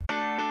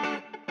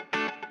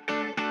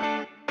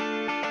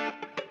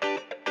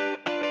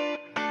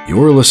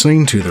You're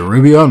listening to the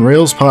Ruby on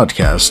Rails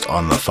podcast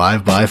on the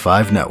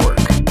 5x5 network.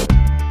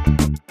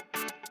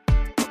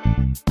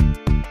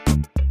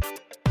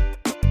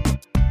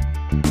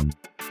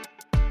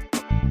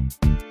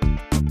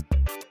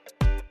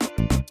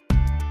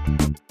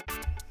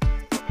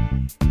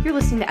 You're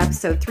listening to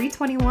episode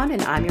 321,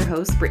 and I'm your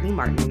host, Brittany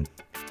Martin.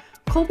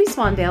 Colby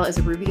Swandale is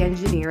a Ruby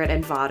engineer at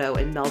Envato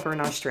in Melbourne,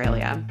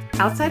 Australia.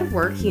 Outside of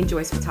work, he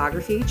enjoys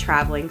photography,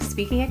 traveling,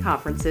 speaking at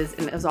conferences,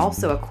 and is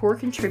also a core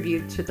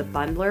contributor to the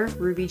Bundler,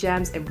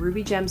 RubyGems, and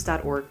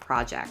RubyGems.org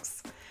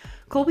projects.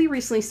 Colby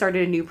recently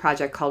started a new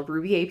project called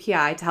Ruby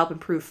API to help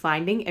improve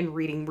finding and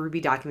reading Ruby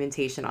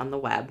documentation on the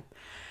web.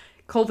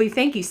 Colby,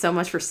 thank you so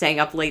much for staying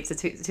up late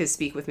to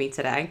speak with me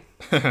today.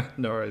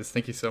 No worries.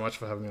 Thank you so much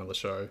for having me on the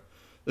show.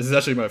 This is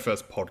actually my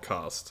first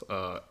podcast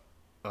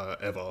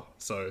ever,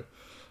 so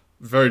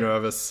very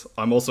nervous.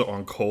 I'm also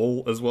on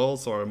call as well,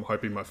 so I'm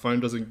hoping my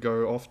phone doesn't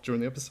go off during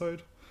the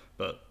episode,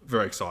 but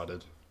very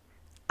excited.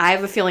 I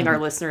have a feeling our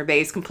listener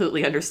base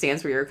completely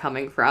understands where you're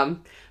coming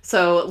from.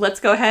 So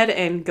let's go ahead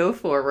and go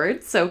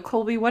forward. So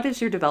Colby, what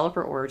is your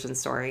developer origin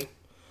story?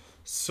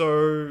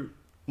 So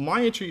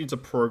my entry into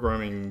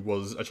programming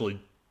was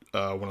actually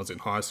when I was in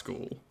high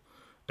school.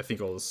 I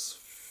think I was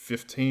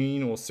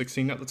 15 or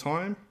 16 at the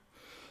time.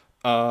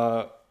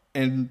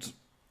 And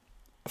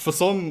for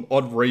some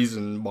odd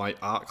reason, my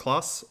art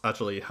class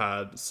actually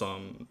had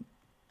some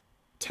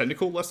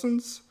technical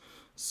lessons.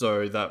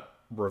 So that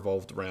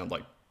revolved around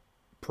like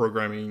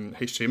programming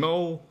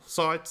HTML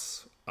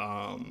sites,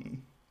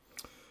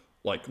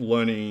 like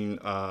learning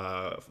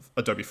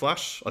Adobe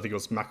Flash. I think it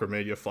was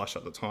Macromedia Flash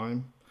at the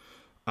time,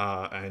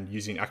 and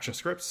using action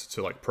scripts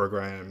to like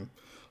program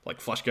like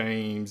Flash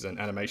games and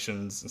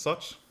animations and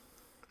such.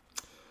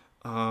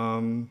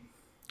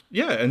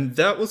 Yeah, and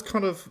that was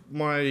kind of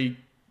my,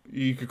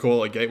 you could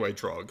call it a gateway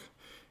drug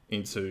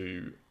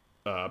into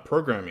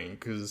programming,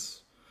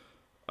 because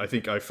I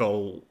think I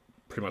fell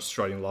pretty much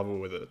straight in love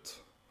with it.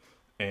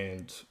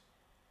 And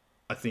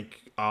I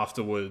think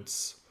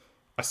afterwards,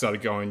 I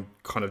started going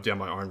kind of down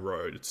my own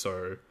road.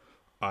 So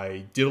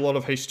I did a lot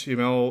of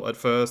HTML at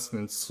first, and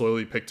then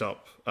slowly picked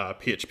up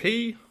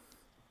PHP.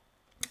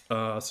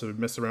 So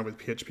messed around with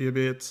PHP a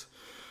bit.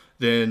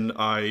 Then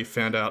I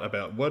found out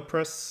about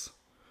WordPress.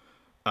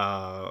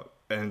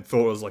 And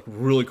thought it was like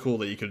really cool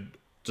that you could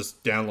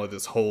just download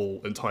this whole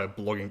entire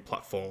blogging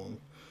platform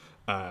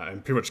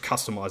and pretty much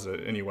customize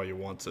it any way you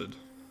wanted.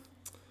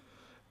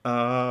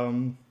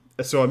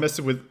 So I messed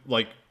with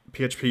like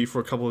PHP for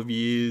a couple of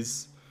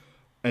years,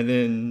 and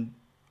then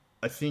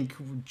I think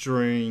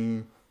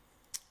during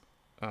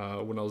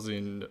when I was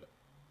in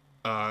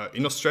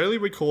Australia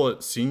we call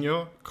it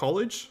senior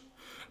college,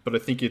 but I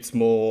think it's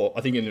more,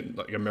 I think in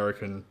like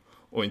American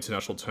or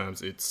international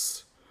terms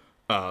it's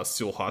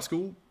still high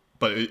school,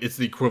 but it's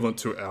the equivalent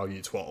to our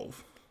year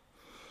 12.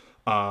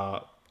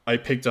 I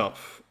picked up,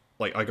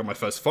 like, I got my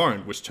first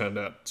phone, which turned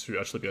out to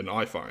actually be an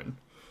iPhone.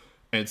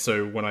 And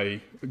so when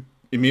I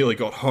immediately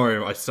got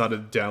home, I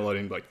started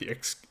downloading, like, the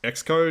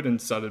Xcode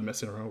and started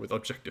messing around with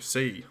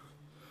Objective-C.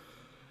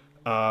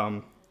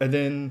 And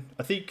then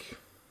I think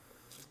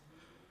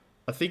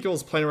I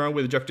was playing around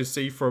with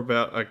Objective-C for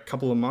about a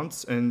couple of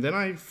months, and then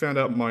I found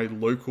out my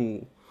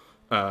local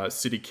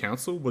city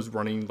council was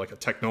running, like, a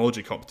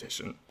technology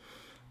competition.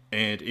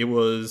 And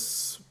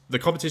the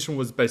competition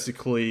was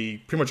basically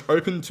pretty much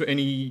open to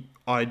any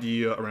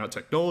idea around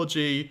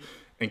technology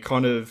and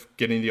kind of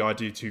getting the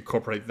idea to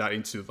incorporate that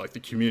into like the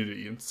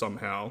community and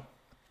somehow,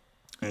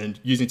 and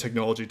using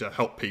technology to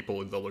help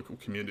people in the local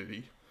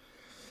community.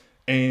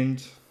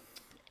 And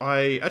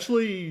I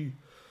actually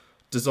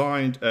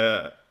designed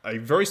a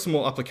very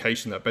small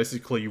application that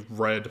basically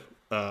read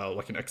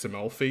like an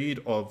XML feed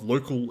of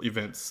local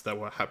events that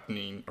were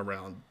happening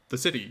around the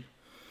city.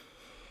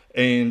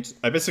 And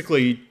I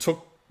basically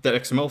took that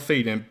XML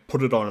feed and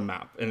put it on a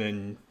map, and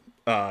then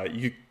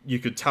you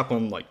could tap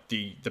on like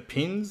the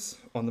pins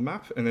on the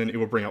map, and then it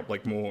will bring up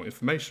like more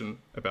information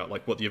about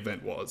like what the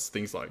event was,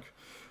 things like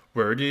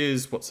where it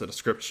is, what's the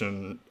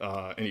description,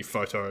 any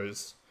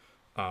photos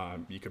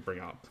you could bring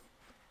up.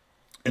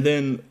 And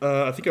then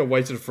I think I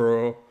waited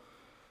for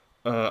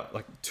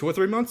like 2 or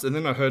 3 months, and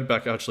then I heard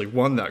back I actually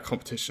won that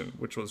competition,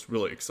 which was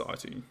really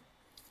exciting.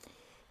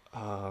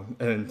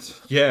 And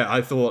yeah,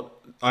 I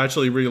thought I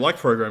actually really like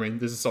programming.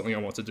 This is something I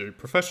want to do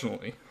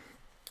professionally.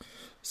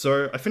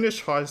 So I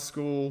finished high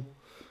school.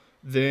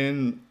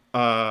 Then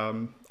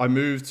I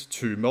moved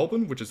to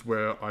Melbourne, which is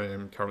where I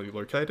am currently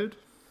located.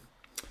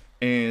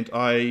 And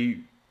I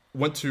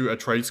went to a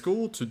trade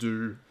school to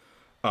do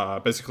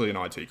basically an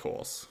IT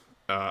course.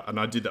 And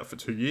I did that for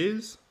 2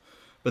 years.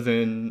 But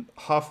then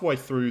halfway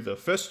through the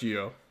first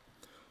year,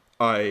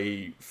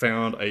 I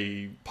found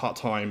a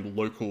part-time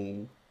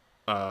local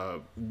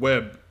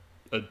web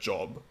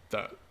job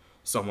that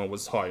someone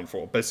was hiring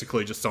for.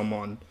 Basically just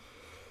someone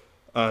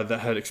that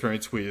had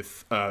experience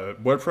with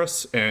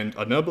WordPress and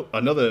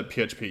another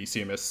PHP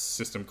CMS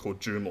system called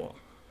Joomla.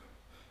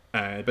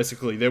 And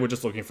basically they were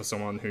just looking for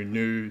someone who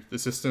knew the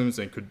systems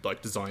and could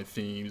like design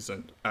themes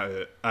and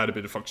add a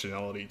bit of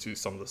functionality to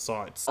some of the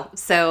sites.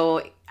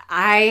 So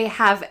I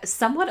have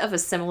somewhat of a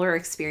similar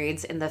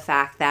experience in the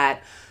fact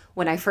that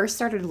when I first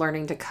started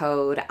learning to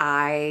code,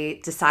 I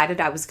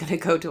decided I was going to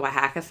go to a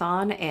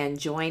hackathon and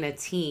join a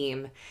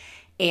team.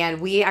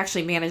 And we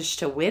actually managed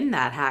to win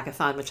that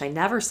hackathon, which I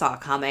never saw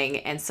coming.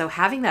 And so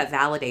having that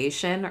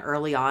validation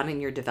early on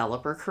in your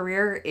developer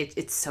career,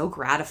 it's so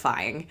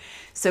gratifying.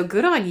 So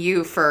good on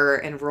you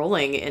for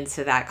enrolling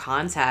into that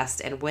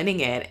contest and winning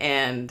it.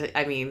 And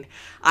I mean,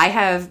 I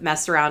have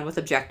messed around with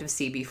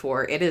Objective-C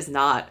before. It is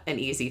not an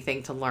easy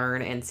thing to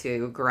learn and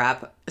to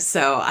grab.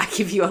 So I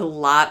give you a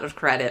lot of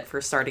credit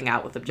for starting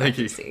out with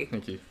Objective-C.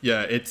 Thank you.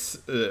 Yeah, it's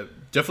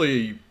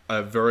definitely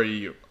a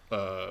very...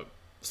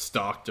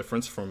 stark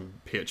difference from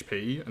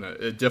PHP, and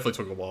it definitely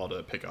took a while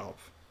to pick up.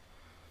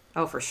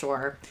 Oh, for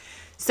sure.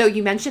 So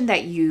you mentioned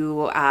that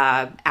you,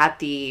 at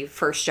the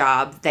first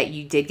job, that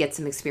you did get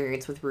some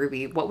experience with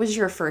Ruby. What was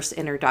your first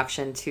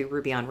introduction to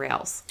Ruby on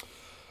Rails?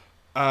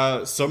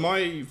 So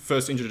my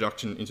first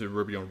introduction into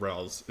Ruby on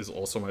Rails is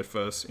also my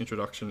first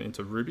introduction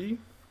into Ruby.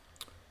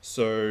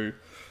 So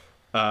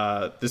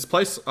this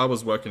place I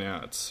was working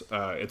at,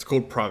 it's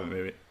called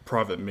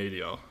Private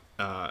Media,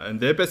 and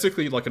they're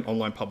basically like an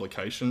online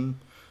publication.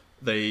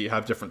 They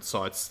have different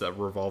sites that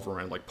revolve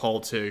around like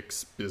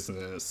politics,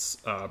 business,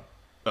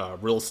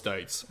 real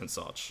estate, and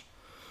such.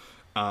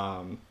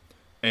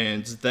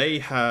 And they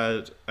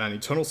had an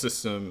internal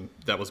system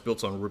that was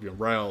built on Ruby on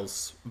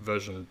Rails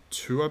version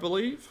 2, I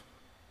believe,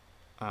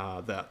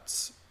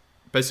 that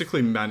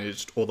basically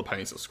managed all the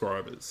paying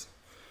subscribers.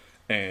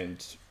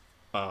 And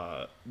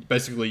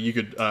basically you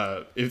could,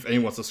 if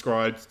anyone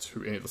subscribed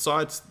to any of the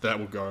sites, that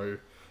will go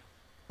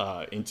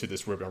into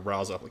this Ruby on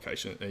Rails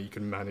application, and you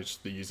can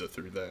manage the user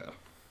through there.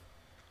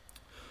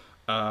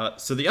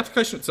 So the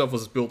application itself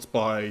was built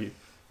by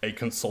a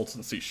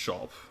consultancy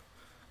shop,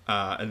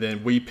 and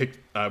then we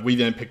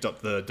then picked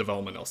up the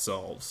development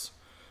ourselves.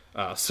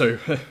 So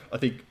I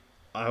think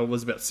I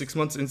was about 6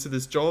 months into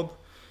this job,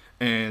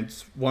 and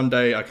one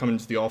day I come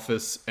into the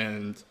office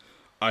and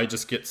I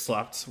just get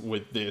slapped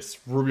with this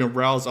Ruby on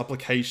Rails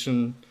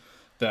application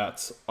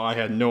that I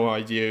had no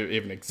idea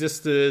even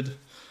existed.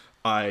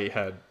 I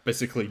had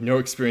basically no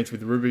experience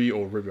with Ruby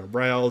or Ruby on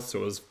Rails,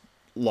 so it was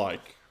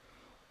like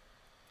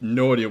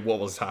no idea what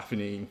was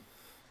happening.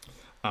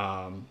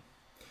 But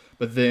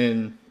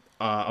then,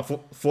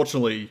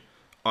 fortunately,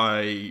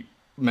 I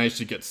managed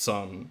to get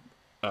some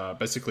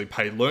basically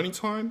paid learning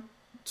time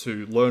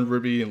to learn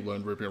Ruby and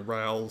learn Ruby on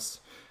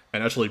Rails,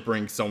 and actually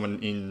bring someone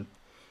in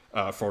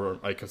for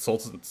a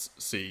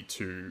consultancy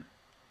to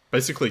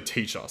basically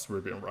teach us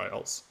Ruby on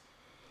Rails.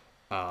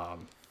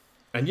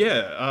 And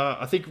yeah,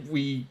 I think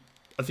we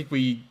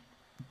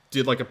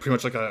did like pretty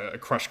much like a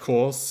crash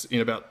course in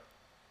about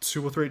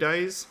 2 or 3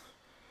 days.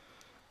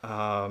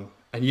 And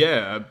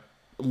yeah,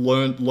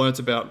 learned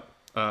about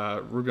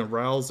Ruby on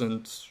Rails,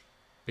 and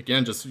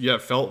again, just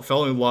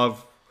fell in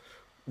love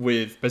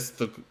with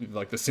basically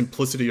like the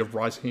simplicity of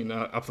writing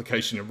an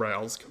application in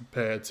Rails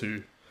compared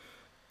to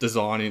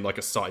designing like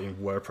a site in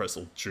WordPress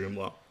or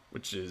Joomla,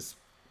 which is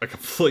a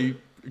complete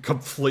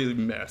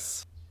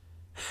mess.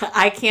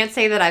 I can't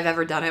say that I've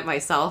ever done it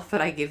myself,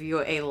 but I give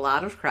you a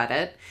lot of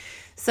credit.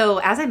 So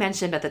as I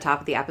mentioned at the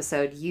top of the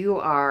episode, you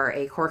are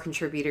a core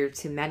contributor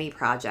to many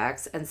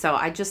projects. And so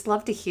I'd just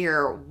love to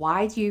hear,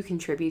 why do you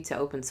contribute to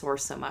open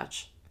source so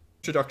much?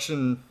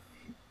 Introduction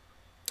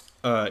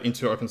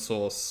into open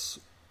source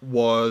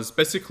was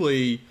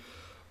basically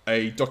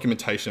a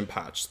documentation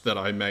patch that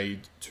I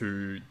made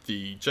to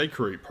the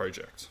jQuery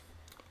project.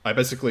 I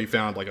basically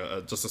found like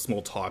just a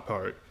small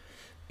typo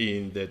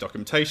in their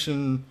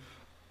documentation.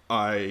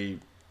 I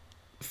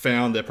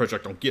found their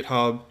project on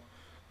GitHub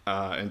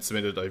and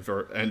submitted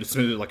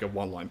like a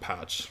one-line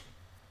patch,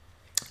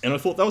 and I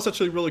thought that was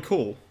actually really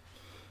cool.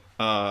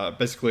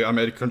 Basically, I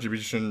made a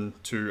contribution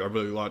to a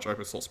really large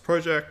open source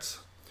project.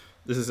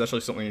 This is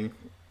actually something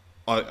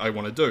I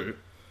want to do,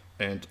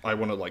 and I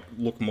want to like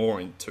look more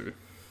into.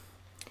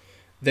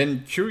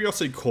 Then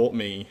curiosity caught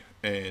me,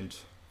 and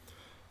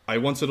I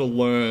wanted to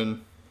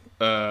learn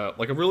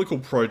like a really cool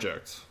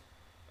project.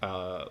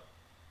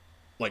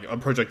 Like a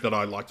project that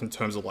I liked in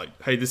terms of like,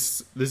 hey,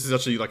 this is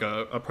actually like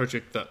a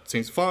project that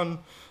seems fun.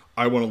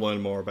 I want to learn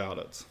more about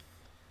it.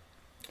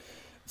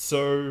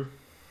 So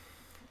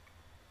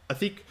I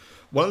think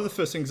one of the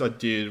first things I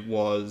did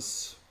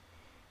was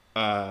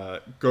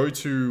go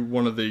to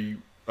one of the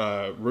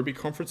Ruby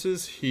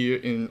conferences here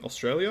in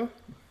Australia,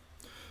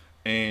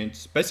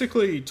 and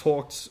basically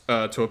talked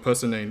to a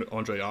person named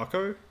Andre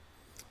Arco,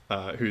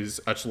 who's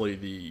actually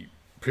the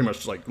pretty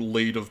much like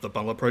lead of the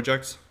Bundler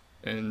project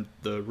and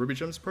the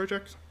RubyGems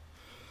project.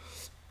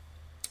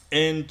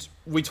 And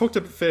we talked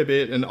a fair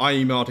bit, and I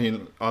emailed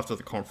him after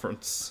the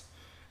conference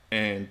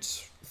and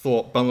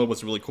thought Bundler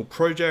was a really cool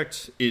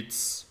project.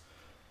 Its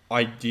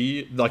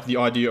idea, like the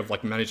idea of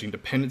like managing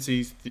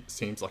dependencies,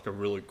 seems like a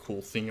really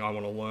cool thing I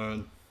want to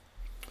learn.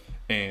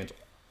 And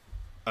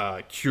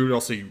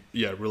curiosity,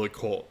 really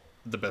caught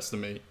the best of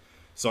me.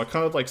 So I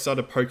kind of like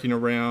started poking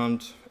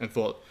around and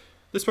thought,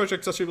 this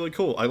project's actually really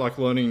cool. I like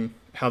learning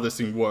how this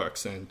thing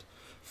works and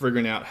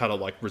figuring out how to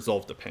like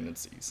resolve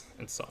dependencies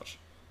and such.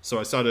 So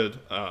I started,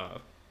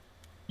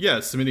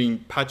 submitting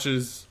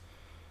patches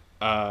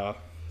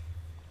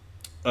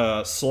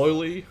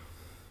slowly,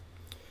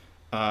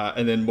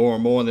 and then more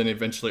and more, and then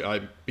eventually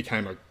I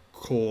became a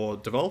core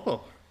developer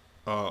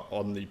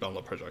on the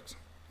bundler project.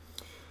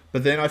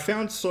 But then I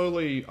found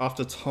slowly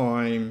after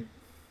time,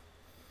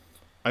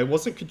 I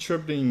wasn't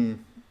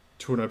contributing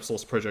to an open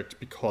source project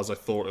because I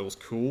thought it was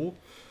cool.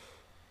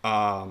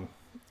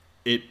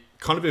 It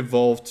kind of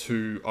evolved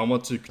to I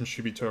want to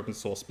contribute to open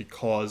source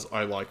because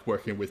I like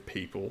working with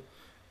people,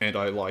 and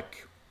I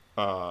like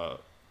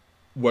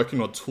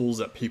working on tools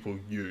that people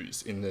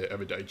use in their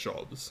everyday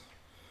jobs.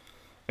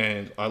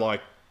 And I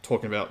like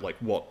talking about like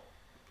what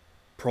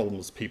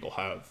problems people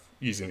have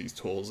using these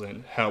tools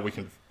and how we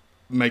can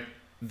make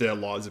their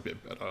lives a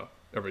bit better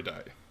every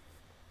day.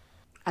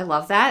 I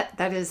love that.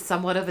 That is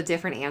somewhat of a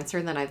different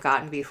answer than I've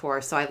gotten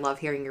before, so I love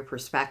hearing your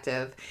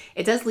perspective.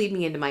 It does lead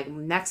me into my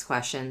next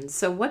question.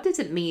 So what does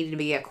it mean to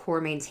be a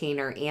core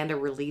maintainer and a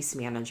release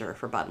manager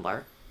for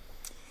Bundler?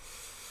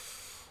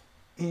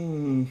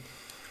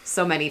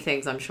 So many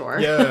things, I'm sure.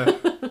 Yeah.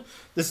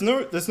 There's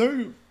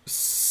no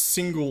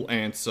single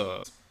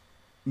answer.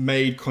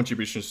 Made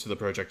contributions to the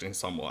project in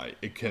some way.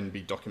 It can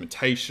be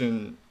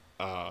documentation,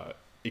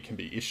 it can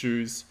be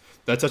issues.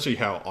 That's actually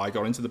how I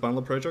got into the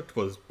Bundler project,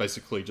 was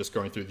basically just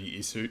going through the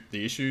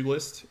issue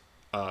list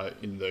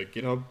in the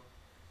GitHub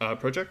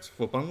project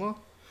for Bundler,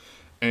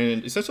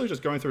 and essentially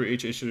just going through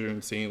each issue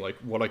and seeing like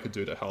what I could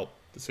do to help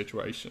the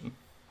situation.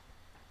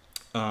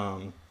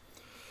 And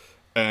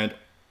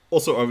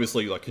also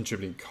obviously like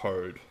contributing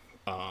code.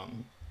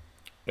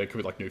 It could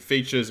be like new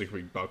features, it could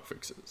be bug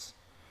fixes.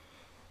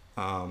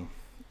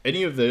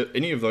 Any of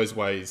those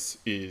ways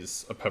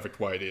is a perfect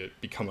way to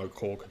become a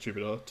core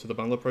contributor to the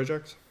Bundler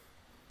project.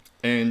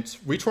 And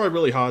we try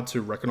really hard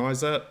to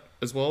recognize that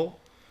as well.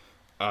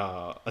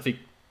 I think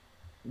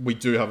we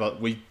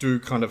do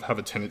kind of have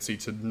a tendency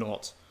to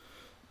not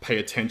pay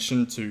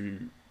attention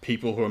to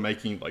people who are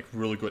making like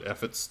really good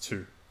efforts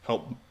to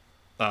help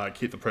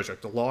keep the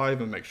project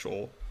alive and make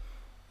sure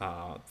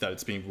that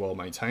it's being well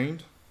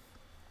maintained.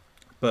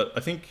 But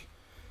I think,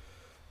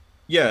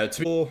 to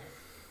be a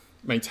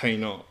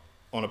maintainer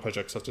on a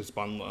project such as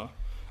Bundler,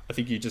 I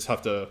think you just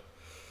have to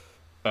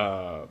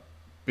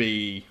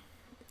be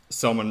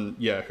someone,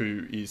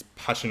 who is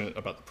passionate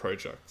about the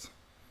project.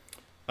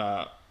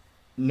 Now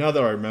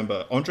that I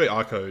remember, Andre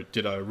Arco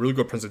did a really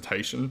good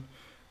presentation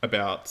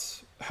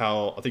about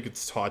how, I think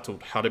it's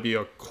titled How to Be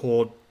a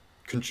Core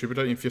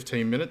Contributor in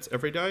 15 Minutes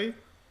Every Day.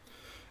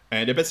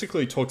 And it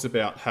basically talks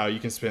about how you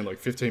can spend like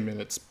 15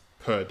 minutes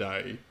per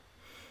day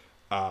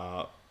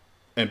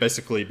and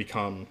basically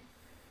become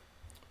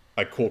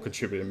a core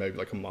contributor in maybe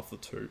like a month or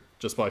two,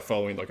 just by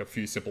following like a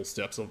few simple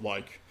steps of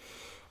like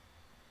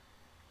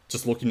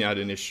just looking at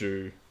an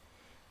issue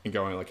and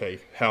going like, hey,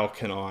 how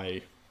can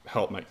I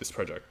help make this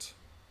project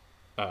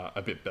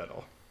a bit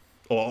better?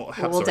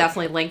 We'll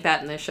definitely link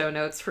that in the show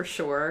notes for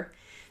sure.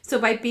 So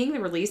by being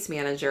the release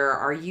manager,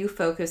 are you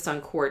focused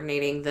on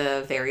coordinating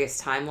the various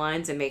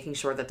timelines and making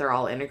sure that they're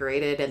all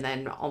integrated, and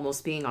then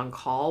almost being on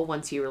call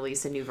once you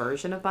release a new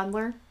version of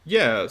Bundler?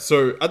 Yeah,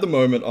 so at the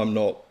moment, I'm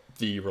not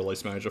the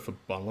release manager for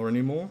Bundler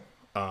anymore.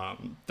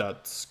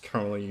 That's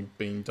currently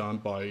being done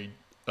by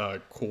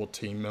core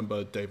team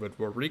member David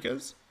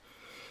Rodriguez.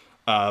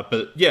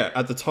 But yeah,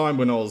 at the time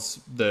when I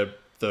was the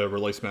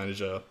release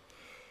manager,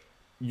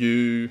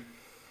 you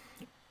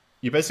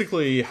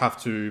basically have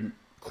to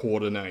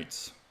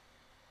coordinate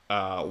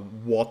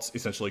what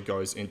essentially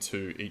goes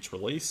into each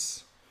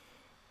release,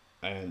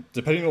 and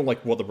depending on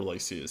like what the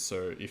release is.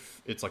 So if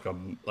it's like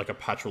a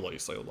patch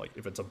release, so like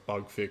if it's a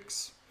bug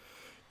fix,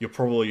 you're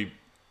probably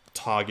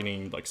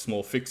targeting like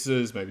small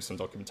fixes, maybe some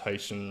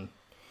documentation,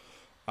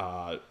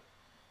 and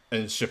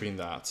shipping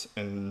that.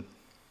 And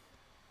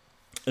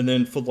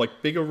then for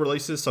like bigger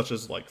releases, such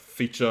as like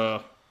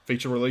feature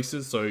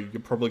releases, so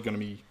you're probably going to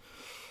be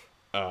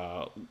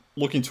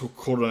looking to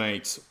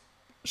coordinate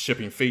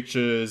shipping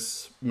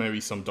features, maybe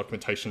some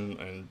documentation,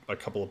 and a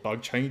couple of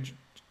bug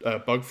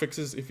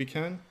fixes if you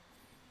can.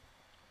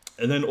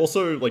 And then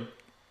also like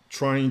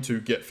trying to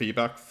get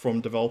feedback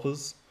from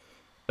developers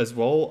as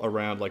well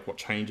around like what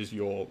changes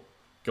you're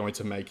going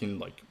to make in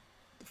like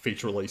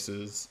feature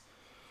releases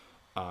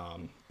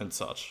and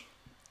such.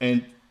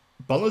 And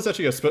Bundler is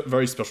actually a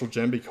very special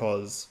gem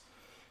because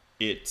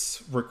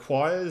it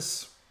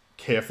requires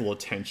careful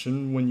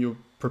attention when you're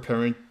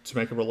preparing to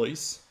make a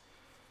release.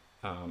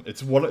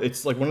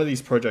 It's like one of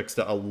these projects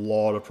that a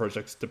lot of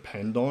projects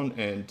depend on,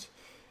 and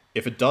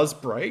if it does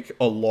break,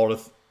 a lot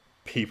of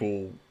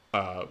people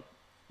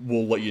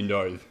will let you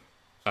know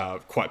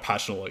quite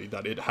passionately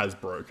that it has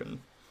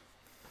broken.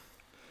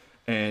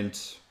 And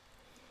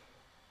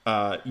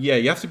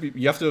you have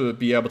to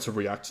be able to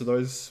react to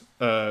those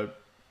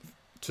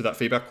to that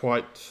feedback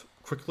quite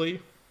quickly.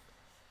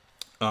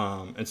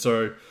 And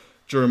so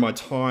during my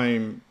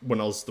time when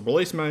I was the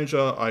release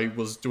manager, I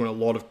was doing a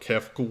lot of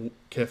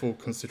careful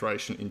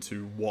consideration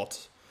into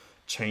what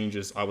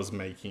changes I was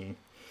making,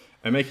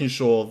 and making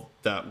sure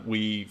that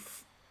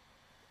we've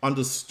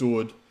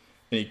understood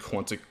any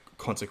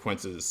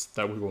consequences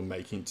that we were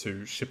making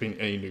to shipping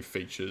any new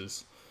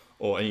features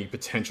or any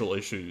potential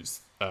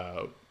issues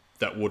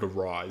that would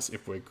arise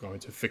if we're going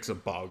to fix a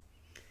bug.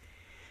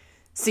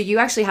 So you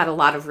actually had a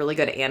lot of really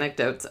good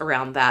anecdotes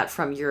around that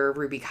from your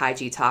Ruby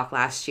Kaiji talk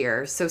last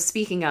year. So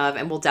speaking of,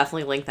 and we'll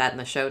definitely link that in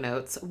the show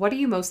notes, what are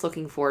you most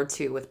looking forward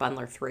to with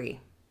Bundler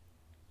 3?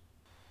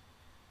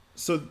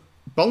 So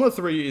Bundler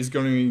 3 is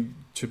going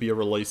to be a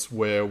release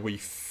where we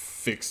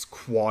fix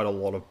quite a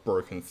lot of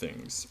broken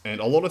things. And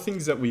a lot of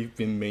things that we've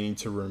been meaning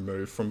to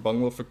remove from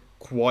Bundler for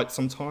quite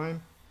some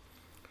time.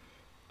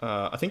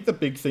 I think the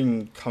big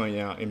thing coming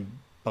out in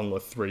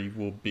Bundler 3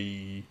 will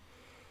be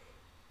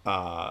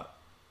a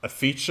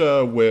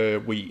feature where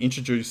we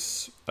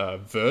introduce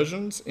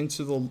versions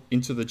into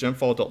the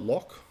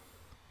gemfile.lock.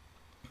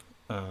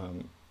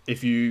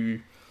 If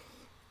you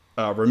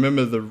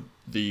remember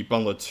the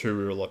Bundler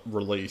 2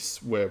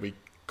 release where we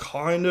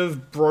kind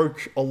of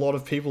broke a lot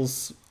of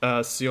people's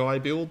CI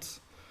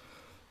builds,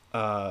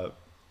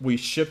 we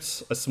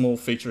shipped a small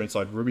feature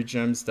inside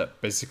RubyGems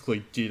that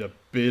basically did a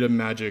bit of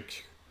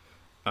magic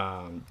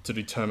to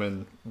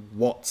determine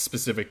what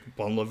specific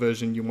Bundler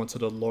version you wanted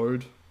to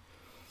load.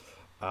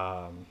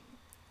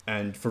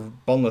 And for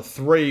Bundler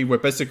 3, we're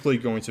basically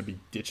going to be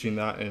ditching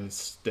that and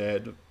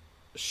instead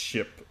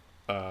ship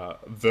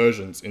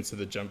versions into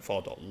the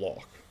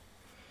gemfile.lock.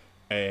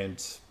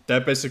 And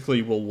that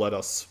basically will let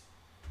us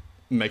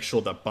make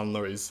sure that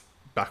Bundler is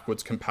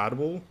backwards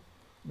compatible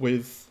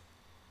with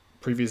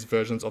previous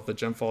versions of the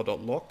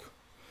gemfile.lock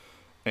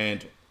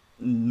and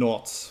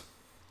not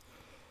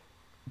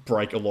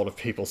break a lot of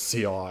people's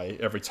CI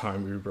every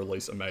time we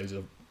release a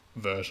major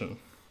version.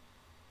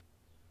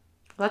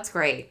 That's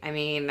great. I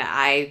mean,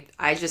 I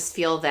just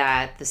feel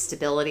that the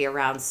stability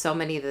around so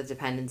many of the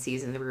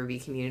dependencies in the Ruby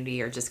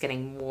community are just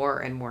getting more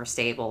and more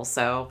stable.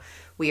 So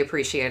we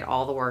appreciate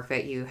all the work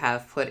that you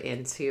have put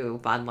into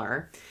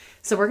Bundler.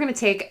 So we're going to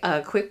take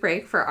a quick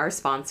break for our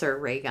sponsor,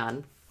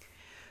 Raygun.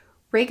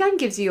 Raygun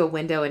gives you a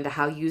window into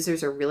how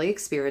users are really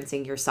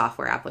experiencing your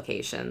software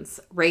applications.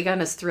 Raygun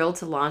is thrilled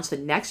to launch the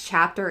next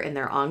chapter in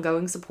their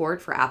ongoing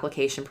support for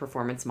application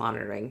performance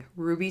monitoring,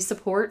 Ruby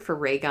support for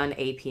Raygun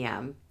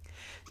APM.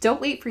 Don't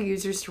wait for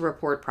users to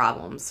report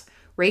problems.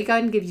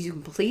 Raygun gives you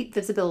complete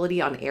visibility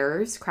on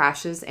errors,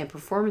 crashes, and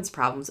performance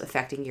problems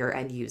affecting your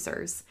end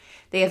users.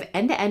 They have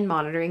end-to-end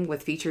monitoring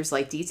with features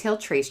like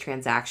detailed trace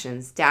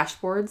transactions,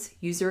 dashboards,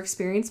 user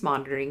experience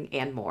monitoring,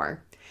 and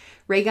more.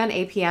 Raygun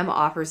APM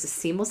offers a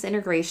seamless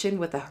integration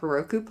with the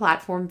Heroku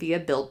platform via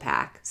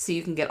BuildPack, so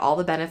you can get all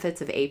the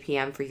benefits of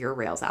APM for your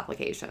Rails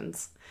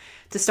applications.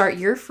 To start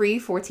your free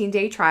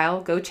 14-day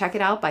trial, go check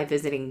it out by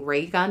visiting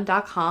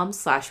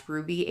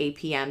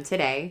raygun.com/RubyAPM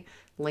today.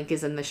 Link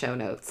is in the show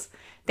notes.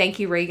 Thank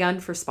you, Raygun,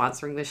 for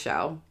sponsoring the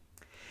show.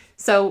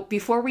 So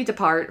before we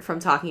depart from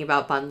talking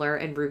about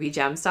Bundler and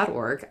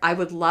RubyGems.org, I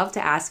would love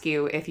to ask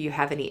you if you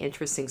have any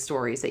interesting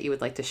stories that you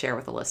would like to share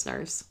with the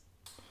listeners.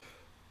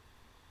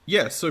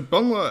 Yeah, so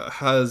Bundler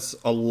has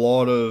a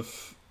lot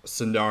of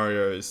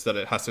scenarios that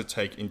it has to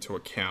take into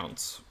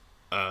account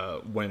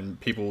when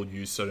people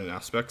use certain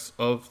aspects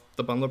of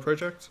the Bundler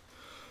project.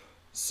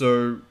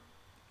 So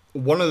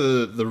one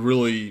of the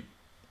really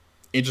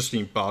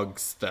interesting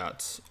bugs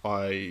that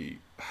I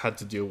had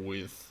to deal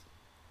with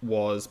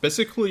was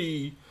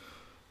basically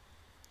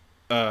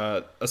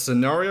a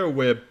scenario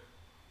where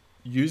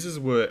users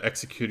were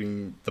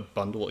executing the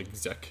bundle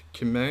exec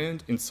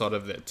command inside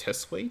of their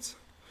test suite.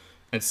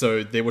 And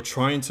so they were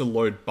trying to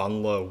load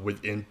Bundler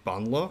within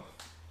Bundler.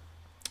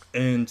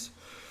 And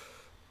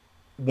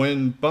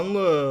when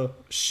Bundler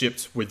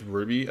shipped with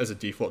Ruby as a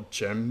default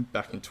gem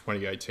back in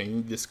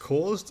 2018, this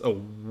caused a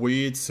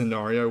weird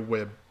scenario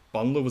where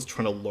Bundler was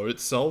trying to load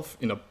itself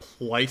in a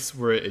place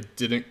where it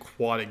didn't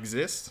quite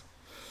exist.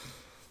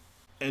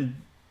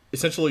 And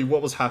essentially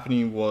what was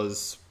happening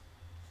was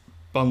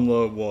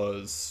Bundler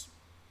was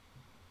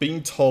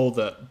being told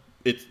that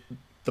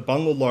the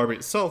Bundler library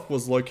itself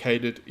was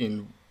located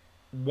in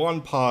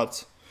one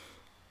part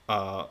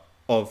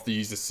of the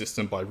user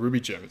system by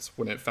RubyGems,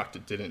 when in fact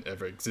it didn't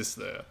ever exist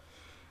there.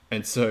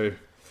 And so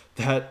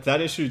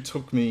that issue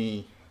took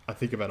me, I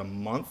think, about a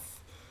month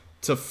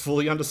to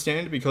fully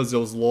understand, because there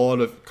was a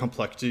lot of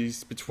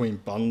complexities between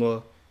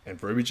Bundler and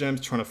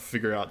RubyGems trying to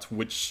figure out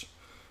which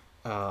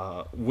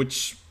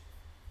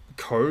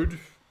code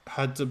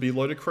had to be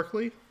loaded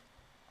correctly.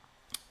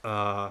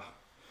 And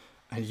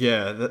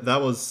yeah,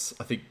 that was,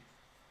 I think,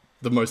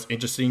 the most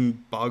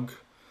interesting bug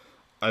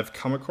I've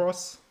come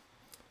across.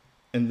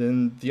 And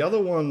then the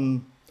other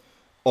one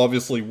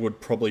obviously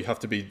would probably have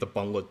to be the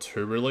Bundler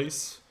 2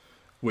 release,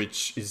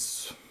 which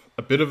is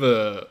a bit of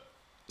a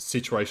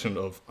situation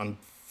of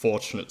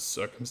unfortunate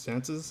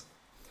circumstances,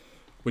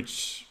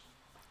 which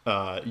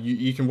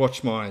you can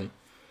watch my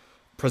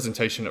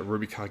presentation at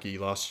RubyKagi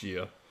last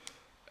year.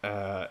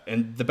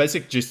 And the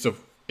basic gist of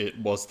it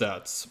was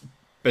that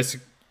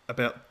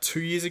about 2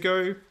 years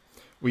ago,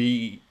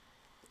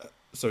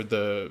 so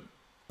the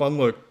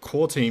Bundler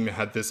core team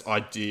had this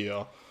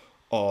idea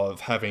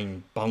of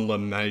having Bundler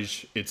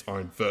manage its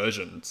own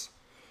versions.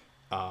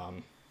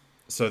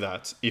 so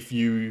that if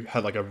you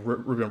had like a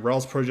Ruby on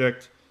Rails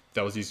project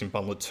that was using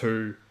bundler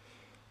 2,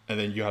 and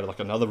then you had like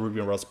another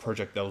Ruby on Rails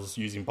project that was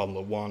using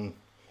bundler 1,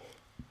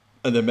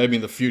 and then maybe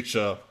in the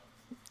future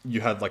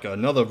you had like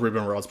another Ruby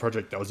on Rails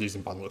project that was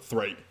using bundler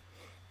 3.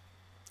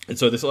 And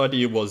so this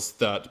idea was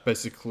that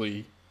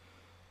basically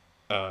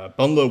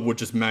bundler would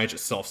just manage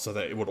itself so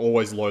that it would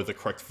always load the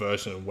correct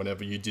version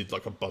whenever you did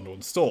like a bundle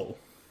install.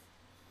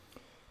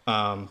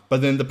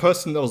 But then the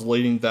person that was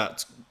leading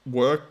that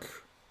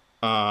work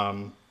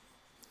kind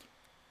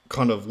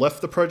of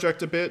left the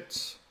project a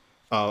bit,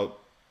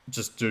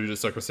 just due to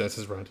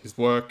circumstances around his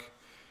work.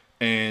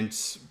 And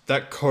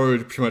that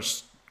code pretty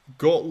much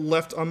got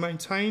left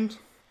unmaintained.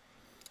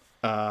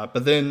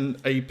 But then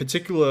a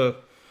particular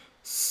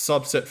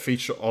subset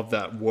feature of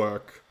that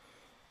work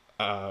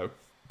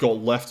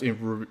got left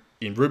in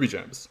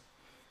RubyGems.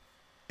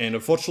 And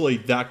unfortunately,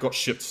 that got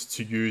shipped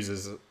to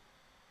users.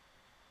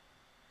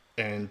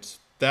 And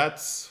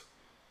that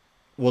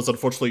was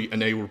unfortunately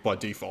enabled by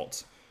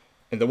default.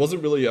 And there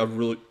wasn't really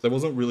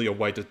a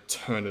way to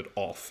turn it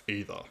off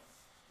either.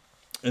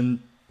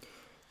 And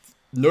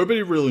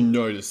nobody really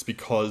noticed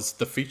because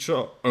the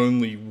feature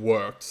only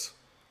worked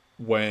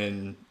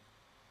when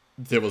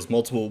there was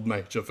multiple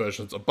major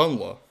versions of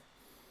bundler.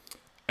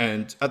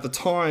 And at the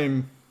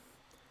time,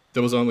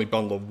 there was only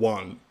bundler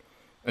 1.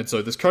 And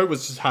so this code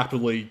was just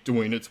happily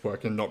doing its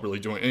work and not really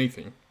doing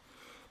anything.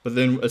 But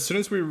then as soon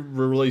as we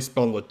released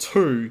bundler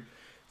 2,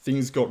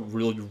 things got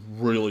really,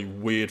 really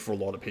weird for a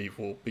lot of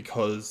people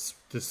because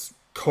this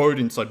code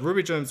inside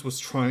RubyGems was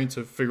trying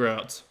to figure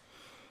out,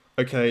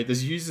 okay,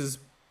 there's users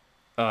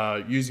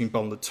using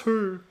bundler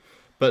 2,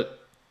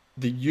 but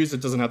the user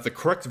doesn't have the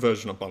correct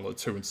version of bundler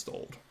 2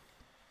 installed.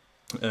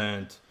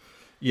 And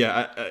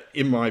yeah,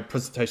 in my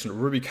presentation at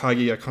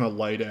RubyKagi, I kind of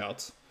laid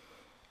out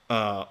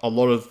a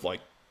lot of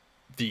like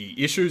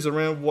the issues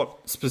around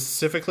what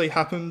specifically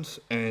happened,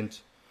 and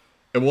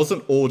it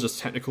wasn't all just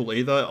technical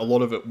either. A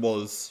lot of it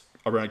was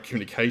around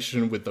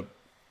communication with the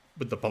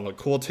bundler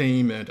core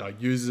team and our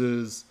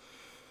users,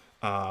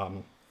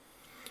 and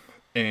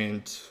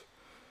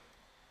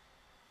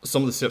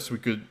some of the steps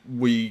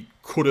we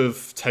could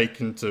have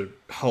taken to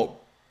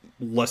help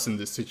lessen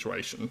this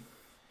situation.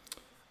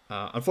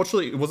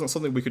 Unfortunately, it wasn't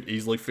something we could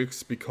easily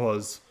fix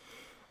because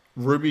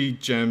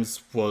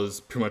RubyGems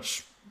was pretty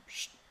much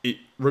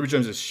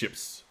RubyGems is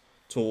shipped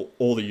to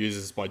all the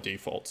users by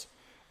default,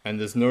 and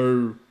there's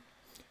no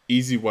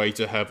easy way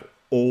to have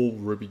all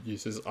Ruby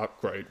users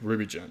upgrade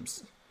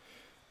RubyGems.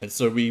 And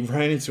so we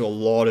ran into a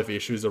lot of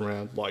issues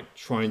around like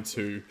trying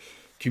to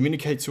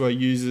communicate to our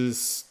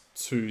users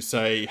to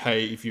say,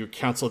 hey, if you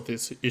encounter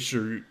this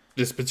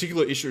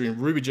particular issue in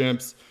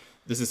RubyGems,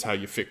 this is how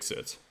you fix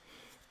it.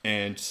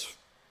 And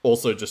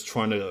also just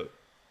trying to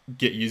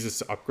get users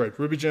to upgrade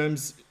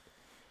RubyGems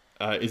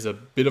is a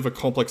bit of a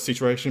complex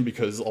situation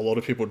because a lot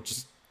of people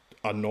just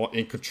are not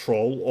in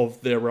control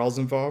of their Rails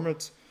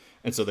environment,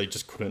 and so they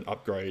just couldn't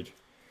upgrade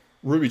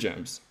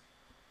RubyGems.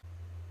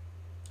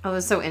 Oh,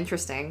 that's so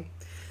interesting.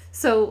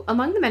 So,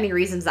 among the many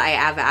reasons I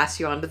have asked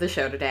you onto the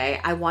show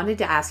today, I wanted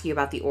to ask you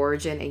about the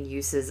origin and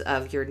uses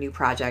of your new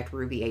project,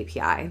 Ruby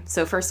API.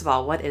 So, first of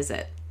all, what is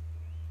it?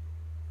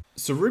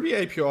 So, Ruby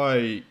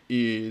API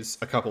is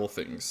a couple of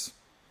things.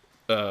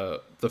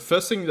 The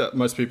first thing that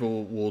most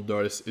people will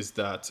notice is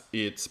that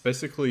it's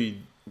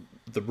basically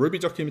the Ruby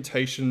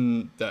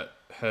documentation that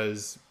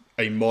has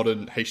a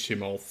modern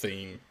HTML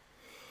theme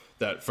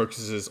that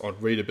focuses on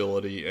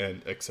readability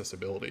and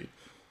accessibility.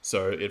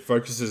 So it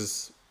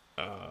focuses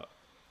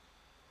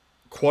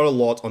quite a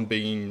lot on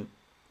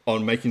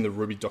making the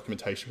Ruby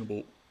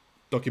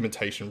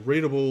documentation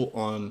readable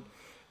on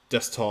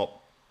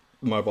desktop,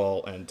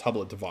 mobile, and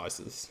tablet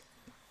devices.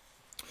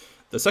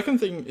 The second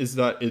thing is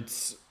that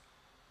it's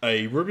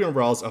a Ruby on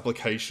Rails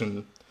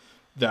application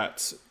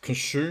that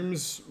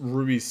consumes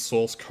Ruby's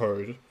source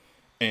code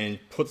and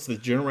puts the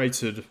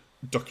generated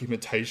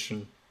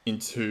documentation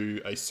into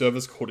a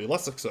service called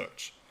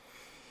Elasticsearch.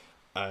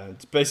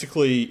 And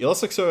basically,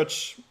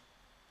 Elasticsearch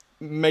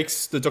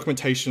makes the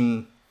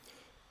documentation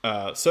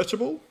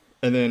searchable,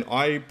 and then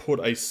I put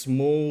a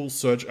small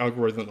search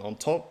algorithm on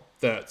top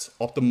that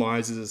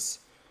optimizes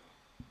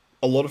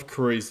a lot of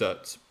queries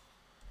that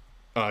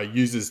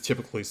users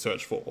typically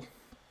search for.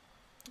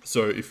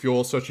 So if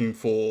you're searching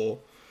for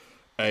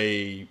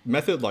a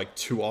method like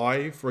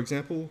toI, for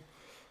example,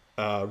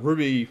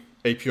 Ruby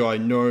API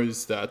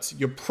knows that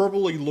you're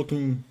probably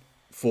looking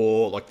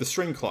for like the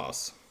string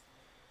class,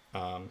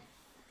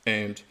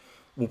 and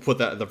we'll put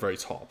that at the very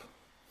top.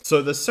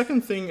 So the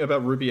second thing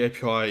about Ruby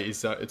API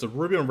is that it's a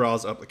Ruby on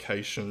Rails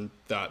application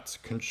that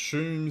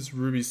consumes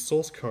Ruby's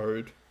source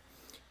code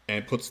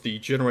and puts the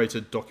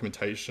generated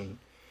documentation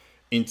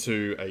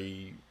into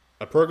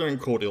a program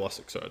called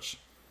Elasticsearch.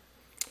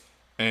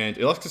 And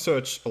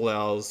Elasticsearch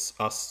allows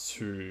us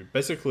to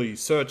basically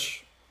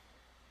search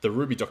the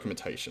Ruby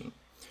documentation.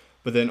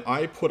 But then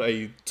I put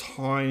a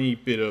tiny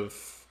bit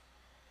of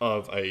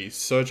a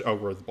search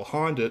algorithm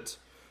behind it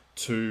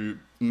to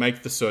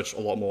make the search a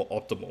lot more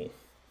optimal.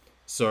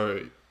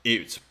 So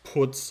it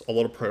puts a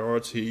lot of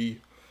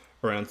priority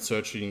around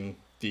searching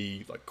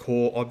the like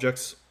core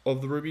objects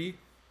of the Ruby,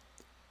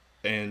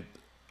 and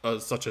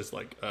such as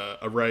like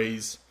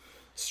arrays,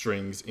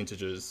 strings,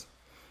 integers,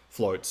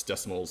 floats,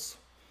 decimals,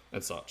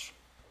 and such.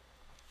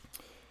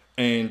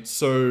 And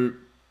so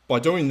by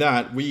doing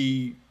that,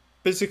 we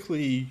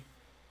basically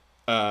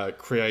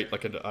create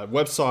like a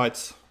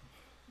website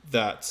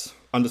that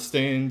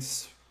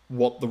understands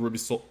what the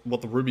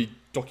Ruby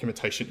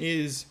documentation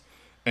is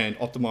and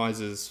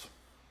optimizes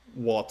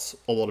what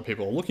a lot of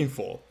people are looking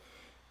for.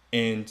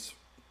 And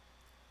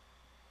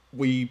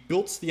we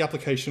built the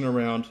application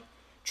around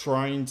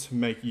trying to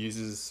make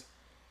users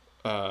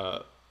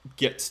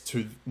get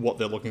to what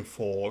they're looking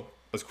for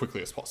as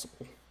quickly as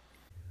possible.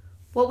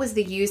 What was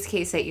the use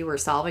case that you were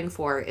solving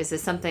for? Is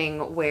this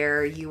something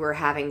where you were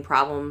having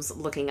problems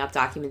looking up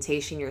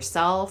documentation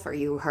yourself, or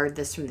you heard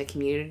this from the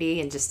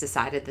community and just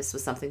decided this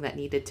was something that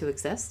needed to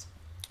exist?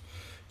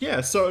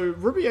 Yeah, so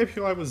Ruby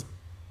API was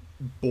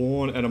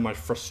born out of my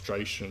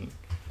frustration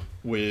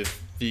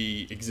with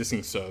the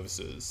existing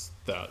services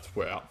that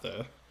were out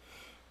there.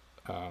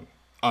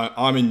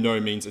 I'm in no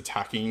means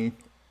attacking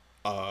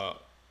the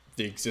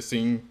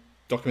existing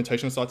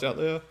documentation sites out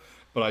there,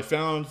 but I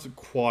found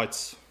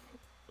quite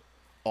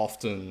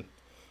often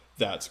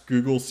that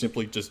Google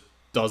simply just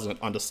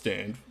doesn't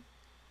understand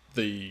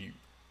the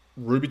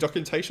Ruby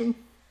documentation.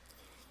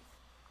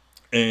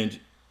 And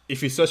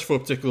if you search for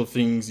particular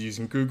things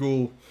using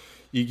Google,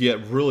 you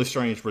get really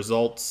strange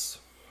results,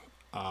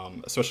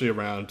 especially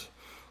around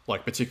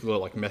like particular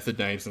like method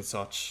names and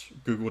such.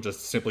 Google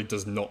just simply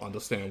does not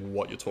understand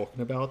what you're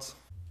talking about.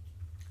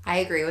 I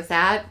agree with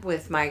that.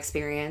 With my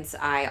experience,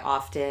 I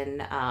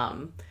often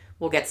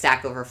will get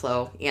Stack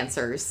Overflow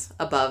answers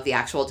above the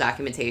actual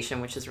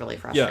documentation, which is really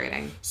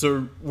frustrating. Yeah.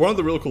 So one of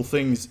the really cool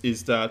things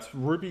is that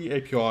Ruby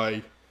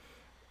API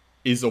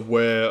is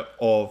aware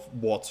of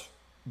what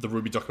the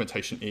Ruby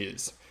documentation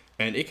is,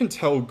 and it can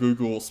tell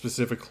Google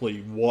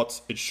specifically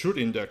what it should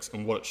index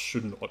and what it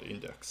should not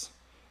index,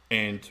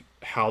 and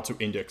how to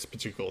index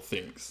particular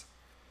things.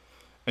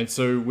 And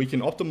so we can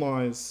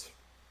optimize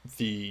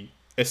the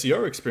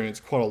SEO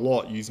experience quite a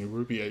lot using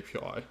Ruby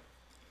API.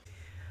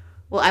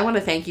 Well, I want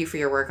to thank you for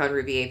your work on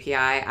Ruby API.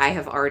 I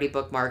have already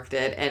bookmarked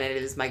it, and it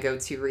is my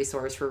go-to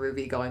resource for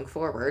Ruby going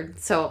forward.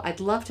 So I'd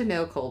love to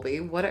know,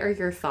 Colby, what are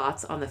your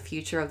thoughts on the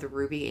future of the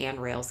Ruby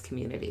and Rails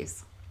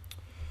communities?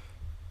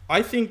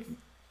 I think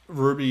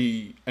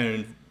Ruby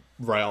and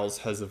Rails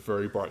has a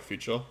very bright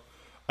future.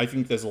 I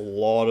think there's a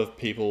lot of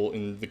people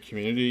in the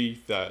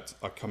community that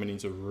are coming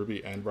into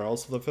Ruby and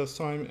Rails for the first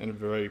time and are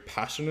very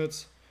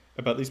passionate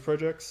about these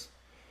projects.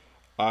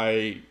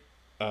 I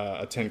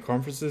attend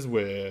conferences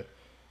where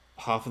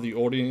half of the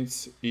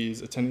audience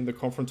is attending the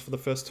conference for the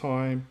first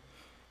time,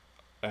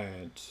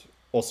 and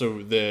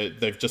also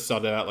they've just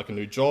started out like a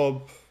new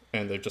job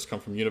and they've just come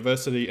from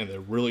university and they're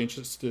really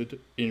interested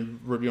in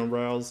Ruby on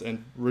Rails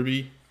and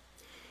Ruby.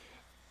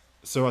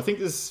 So I think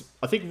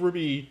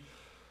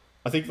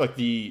like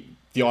the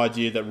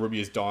idea that Ruby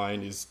is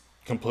dying is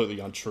completely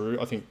untrue.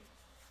 I think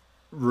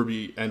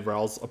Ruby and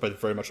Rails are both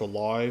very much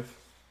alive,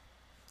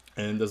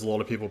 and there's a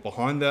lot of people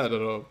behind that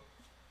are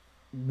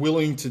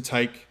willing to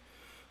take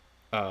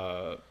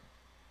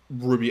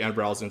Ruby and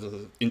Rails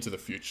into the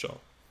future.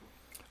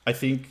 I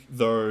think,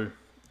 though,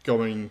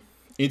 going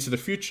into the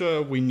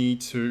future, we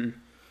need to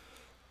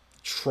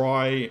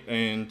try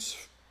and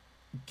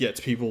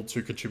get people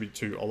to contribute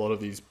to a lot of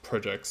these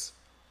projects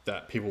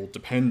that people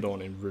depend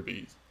on in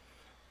Ruby,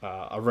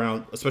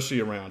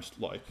 especially around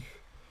like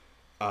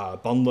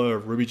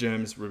Bundler,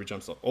 RubyGems,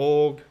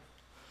 RubyGems.org,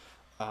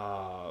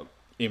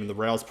 even the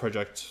Rails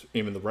project,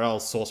 even the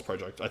Rails source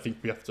project. I think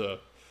we have to,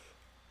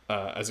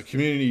 as a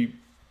community,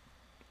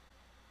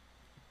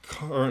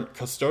 current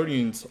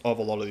custodians of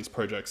a lot of these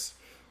projects,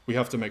 we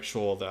have to make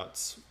sure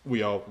that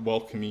we are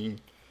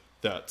welcoming,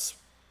 that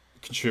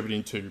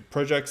contributing to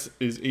projects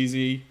is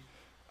easy,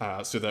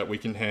 so that we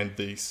can hand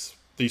these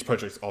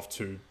projects off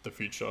to the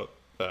future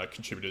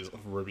contributors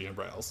of Ruby and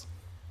Rails.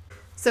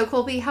 So,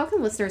 Colby, how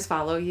can listeners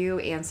follow you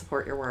and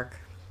support your work?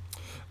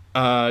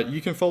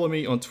 You can follow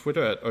me on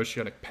Twitter at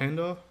Oceanic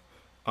Panda.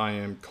 I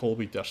am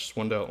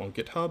Colby-Swandale on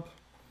GitHub.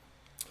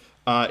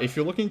 If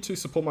you're looking to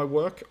support my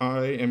work, I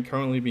am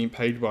currently being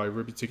paid by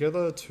Ruby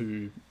Together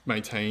to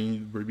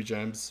maintain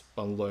RubyGems,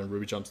 Bundler, and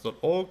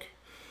RubyGems.org.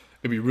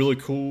 It'd be really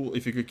cool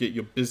if you could get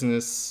your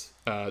business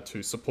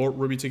to support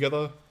Ruby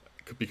Together,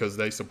 because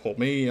they support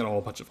me and a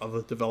whole bunch of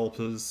other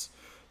developers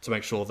to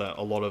make sure that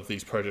a lot of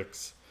these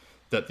projects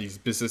that these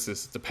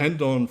businesses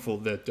depend on for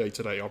their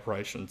day-to-day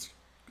operations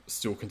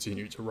still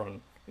continue to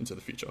run into the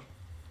future.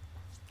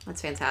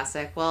 That's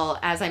fantastic. Well,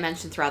 as I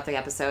mentioned throughout the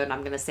episode, and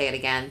I'm going to say it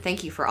again,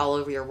 thank you for all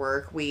of your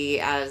work. We,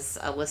 as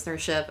a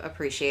listenership,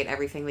 appreciate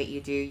everything that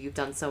you do. You've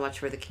done so much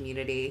for the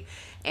community,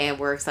 and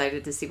we're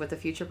excited to see what the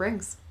future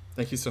brings.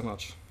 Thank you so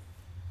much.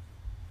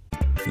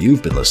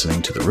 You've been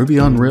listening to the Ruby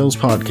on Rails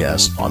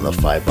podcast on the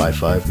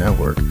 5x5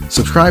 network.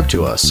 Subscribe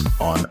to us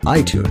on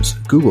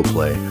iTunes, Google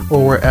Play,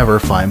 or wherever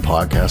fine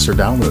podcasts are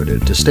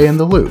downloaded to stay in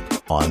the loop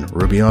on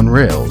Ruby on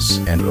Rails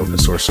and open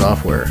source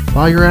software.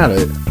 While you're at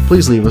it,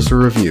 please leave us a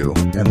review,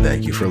 and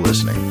thank you for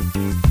listening.